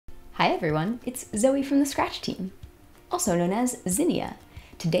Hi everyone, it's Zoe from the Scratch team, also known as Zinnia.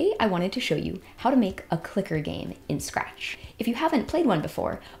 Today I wanted to show you how to make a clicker game in Scratch. If you haven't played one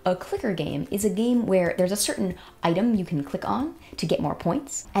before, a clicker game is a game where there's a certain item you can click on to get more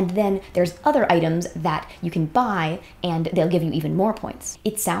points, and then there's other items that you can buy and they'll give you even more points.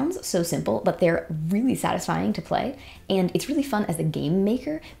 It sounds so simple, but they're really satisfying to play, and it's really fun as a game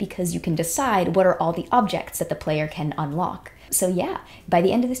maker because you can decide what are all the objects that the player can unlock. So yeah, by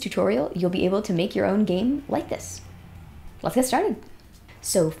the end of this tutorial, you'll be able to make your own game like this. Let's get started.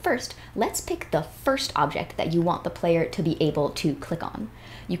 So first, let's pick the first object that you want the player to be able to click on.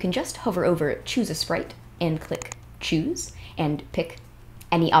 You can just hover over Choose a Sprite and click Choose and pick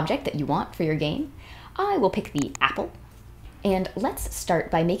any object that you want for your game. I will pick the apple. And let's start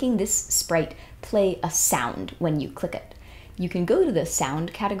by making this sprite play a sound when you click it. You can go to the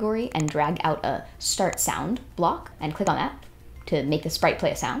sound category and drag out a Start Sound block and click on that to make the sprite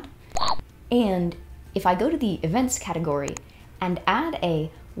play a sound. And if I go to the Events category and add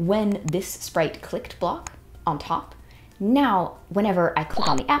a When This Sprite Clicked block on top, now whenever I click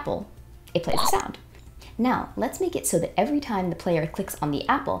on the apple, it plays a sound. Now let's make it so that every time the player clicks on the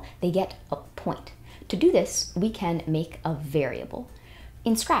apple, they get a point. To do this, we can make a variable.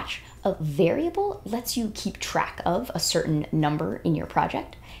 In Scratch, a variable lets you keep track of a certain number in your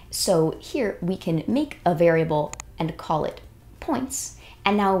project. So here we can make a variable and call it points,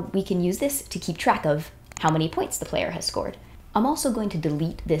 and now we can use this to keep track of how many points the player has scored. I'm also going to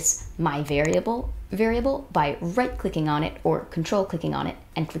delete this myVariable by right-clicking on it or control-clicking on it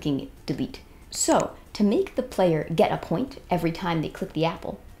and clicking delete. So to make the player get a point every time they click the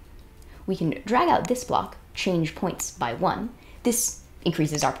apple, we can drag out this block, change points by 1. This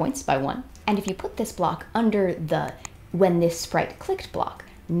increases our points by 1. And if you put this block under the When This Sprite Clicked block,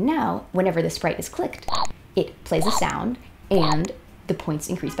 now whenever the sprite is clicked, it plays a sound and the points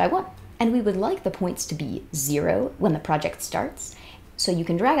increase by 1. And we would like the points to be 0 when the project starts. So you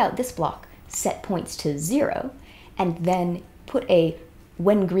can drag out this block, set points to 0, and then put a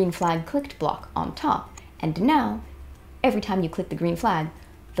When Green Flag Clicked block on top. And now, every time you click the green flag,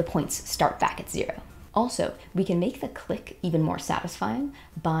 the points start back at 0. Also, we can make the click even more satisfying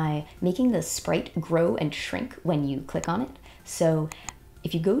by making the sprite grow and shrink when you click on it. So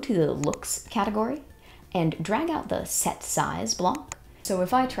if you go to the Looks category and drag out the Set Size block, so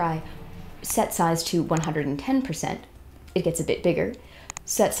if I try set size to 110%, it gets a bit bigger.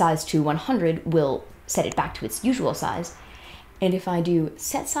 Set size to 100 will set it back to its usual size. And if I do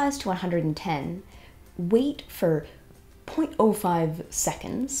set size to 110, wait for 0.05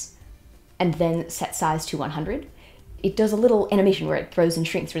 seconds, and then set size to 100, it does a little animation where it grows and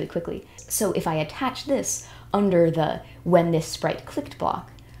shrinks really quickly. So if I attach this under the When This Sprite Clicked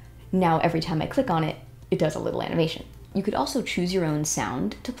block, now every time I click on it, it does a little animation. You could also choose your own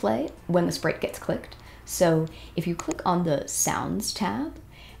sound to play when the sprite gets clicked. So if you click on the Sounds tab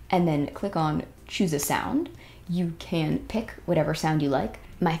and then click on Choose a Sound, you can pick whatever sound you like.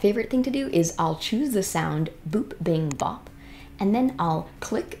 My favorite thing to do is I'll choose the sound Boop Bing Bop, and then I'll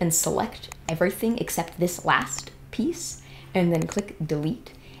click and select everything except this last piece, and then click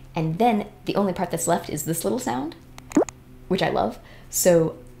Delete. And then the only part that's left is this little sound, which I love.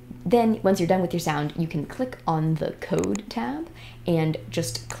 So then once you're done with your sound, you can click on the Code tab and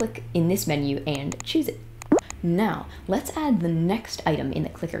just click in this menu and choose it. Now, let's add the next item in the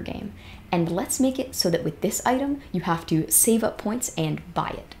clicker game, and let's make it so that with this item, you have to save up points and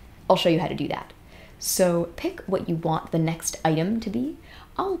buy it. I'll show you how to do that. So pick what you want the next item to be.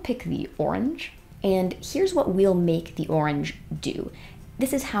 I'll pick the orange, and here's what we'll make the orange do.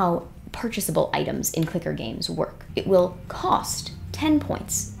 This is how purchasable items in clicker games work. It will cost 10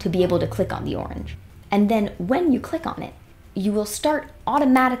 points to be able to click on the orange. And then when you click on it, you will start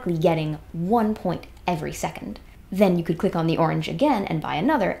automatically getting 1 point every second. Then you could click on the orange again and buy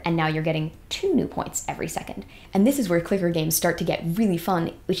another, and now you're getting 2 new points every second. And this is where clicker games start to get really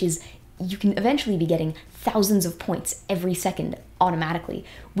fun, which is you can eventually be getting thousands of points every second automatically,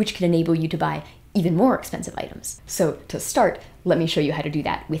 which can enable you to buy even more expensive items. So to start, let me show you how to do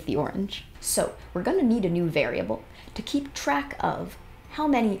that with the orange. So we're gonna need a new variable to keep track of how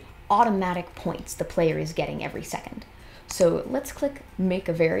many automatic points the player is getting every second. So let's click Make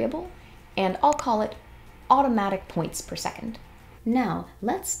a Variable, and I'll call it Automatic Points per Second. Now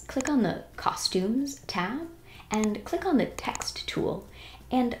let's click on the Costumes tab and click on the Text tool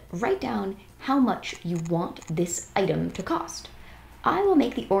and write down how much you want this item to cost. I will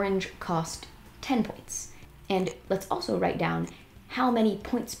make the orange cost 10 points, and let's also write down how many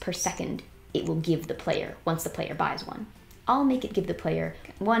points per second it will give the player once the player buys one. I'll make it give the player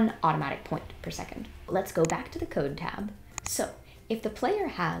 1 automatic point per second. Let's go back to the Code tab. So if the player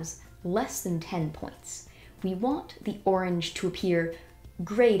has less than 10 points. We want the orange to appear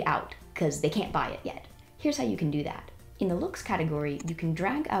grayed out because they can't buy it yet. Here's how you can do that. In the looks category, you can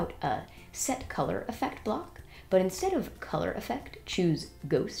drag out a set color effect block, but instead of color effect, choose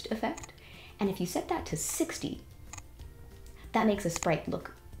ghost effect. And if you set that to 60, that makes a sprite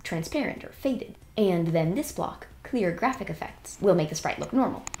look transparent or faded. And then this block, clear graphic effects, will make the sprite look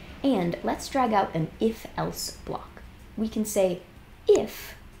normal. And let's drag out an if-else block. We can say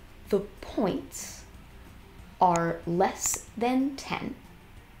if the points are less than 10,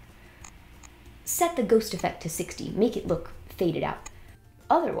 set the ghost effect to 60, make it look faded out.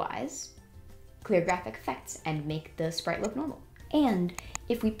 Otherwise, clear graphic effects and make the sprite look normal. And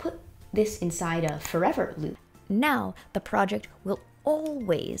if we put this inside a forever loop, now the project will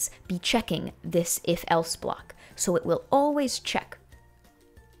always be checking this if-else block. So it will always check,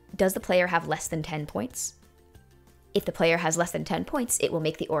 does the player have less than 10 points? If the player has less than 10 points, it will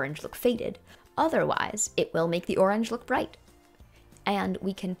make the orange look faded. Otherwise, it will make the orange look bright. And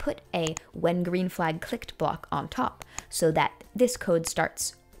we can put a when green flag clicked block on top so that this code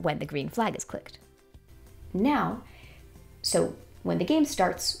starts when the green flag is clicked. Now, so when the game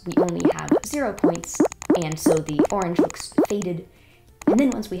starts, we only have 0 points, and so the orange looks faded. And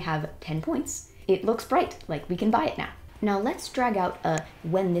then once we have 10 points, it looks bright, like we can buy it now. Now let's drag out a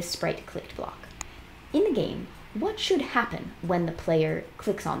when this sprite clicked block. In the game, what should happen when the player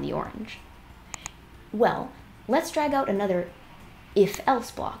clicks on the orange? Well, let's drag out another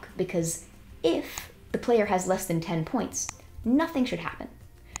if-else block, because if the player has less than 10 points, nothing should happen,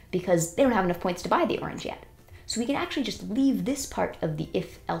 because they don't have enough points to buy the orange yet. So we can actually just leave this part of the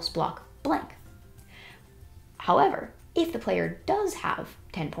if-else block blank. However, if the player does have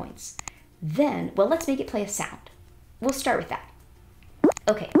 10 points, then, well, let's make it play a sound. We'll start with that.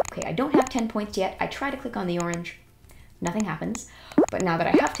 Okay, I don't have 10 points yet. I try to click on the orange, nothing happens. But now that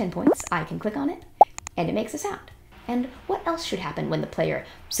I have 10 points, I can click on it, and it makes a sound. And what else should happen when the player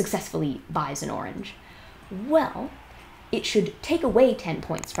successfully buys an orange? Well, it should take away 10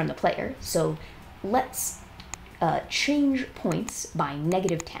 points from the player. So let's change points by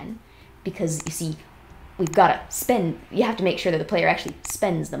 -10, because you see, we've got to spend, you have to make sure that the player actually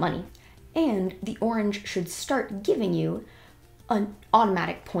spends the money. And the orange should start giving you an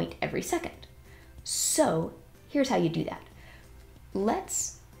automatic point every second. So here's how you do that.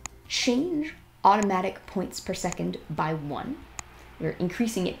 Let's change automatic points per second by 1. We're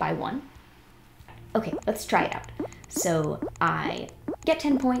increasing it by 1. Okay, let's try it out. So I get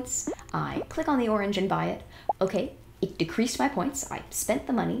 10 points, I click on the orange and buy it. Okay, it decreased my points, I spent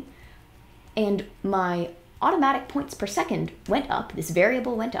the money, and my automatic points per second went up, this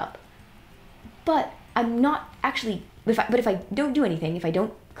variable went up, but I'm not actually, if I don't do anything, if I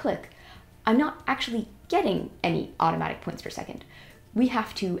don't click, I'm not actually getting any automatic points per second. We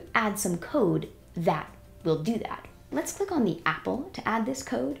have to add some code that will do that. Let's click on the apple to add this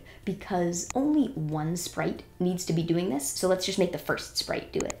code, because only one sprite needs to be doing this, so let's just make the first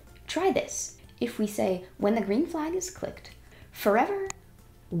sprite do it. Try this. If we say, when the green flag is clicked, forever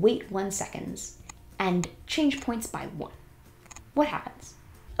wait 1 second and change points by 1. What happens?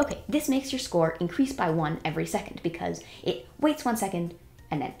 Okay, this makes your score increase by 1 every second, because it waits 1 second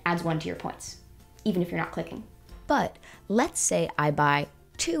and then adds 1 to your points, even if you're not clicking. But let's say I buy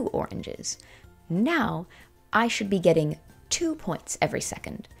 2 oranges. Now I should be getting 2 points every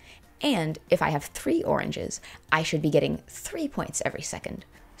second. And if I have 3 oranges, I should be getting 3 points every second.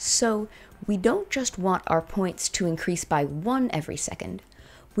 So we don't just want our points to increase by 1 every second.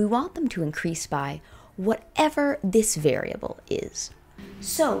 We want them to increase by whatever this variable is.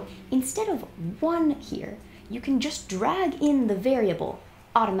 So instead of 1 here, you can just drag in the variable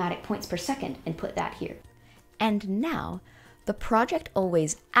automatic points per second and put that here. And now the project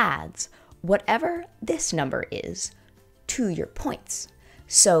always adds whatever this number is to your points.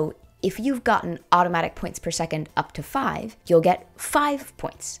 So if you've gotten automatic points per second up to 5, you'll get 5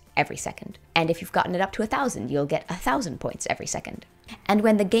 points every second. And if you've gotten it up to 1,000, you'll get 1,000 points every second. And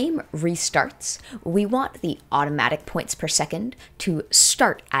when the game restarts, we want the automatic points per second to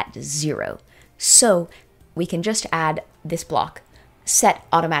start at 0. So we can just add this block, set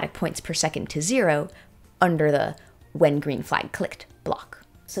automatic points per second to 0 under the when green flag clicked block.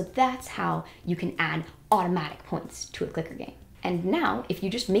 So that's how you can add automatic points to a clicker game. And now, if you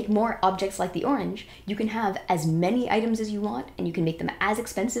just make more objects like the orange, you can have as many items as you want, and you can make them as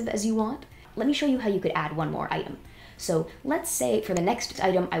expensive as you want. Let me show you how you could add one more item. So let's say for the next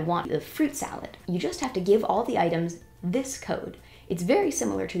item, I want the fruit salad. You just have to give all the items this code. It's very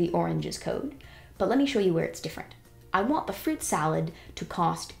similar to the orange's code, but let me show you where it's different. I want the fruit salad to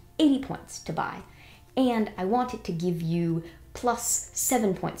cost 80 points to buy, and I want it to give you plus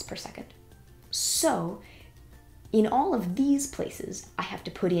 7 points per second. So in all of these places, I have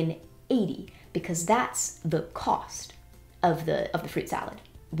to put in 80 because that's the cost of the fruit salad.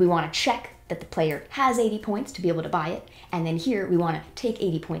 We want to check that the player has 80 points to be able to buy it, and then here we want to take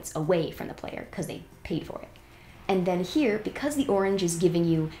 80 points away from the player because they paid for it. And then here, because the orange is giving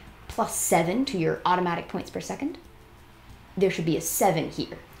you plus 7 to your automatic points per second, there should be a 7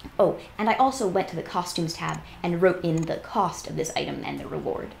 here. Oh, and I also went to the costumes tab and wrote in the cost of this item and the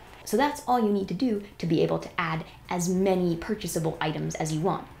reward. So that's all you need to do to be able to add as many purchasable items as you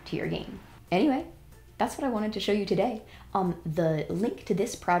want to your game. Anyway, that's what I wanted to show you today. The link to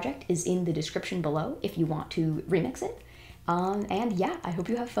this project is in the description below if you want to remix it. And yeah, I hope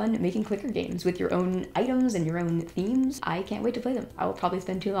you have fun making clicker games with your own items and your own themes. I can't wait to play them. I will probably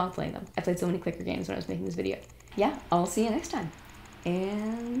spend too long playing them. I played so many clicker games when I was making this video. Yeah, I'll see you next time.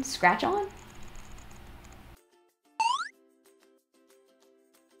 And scratch on!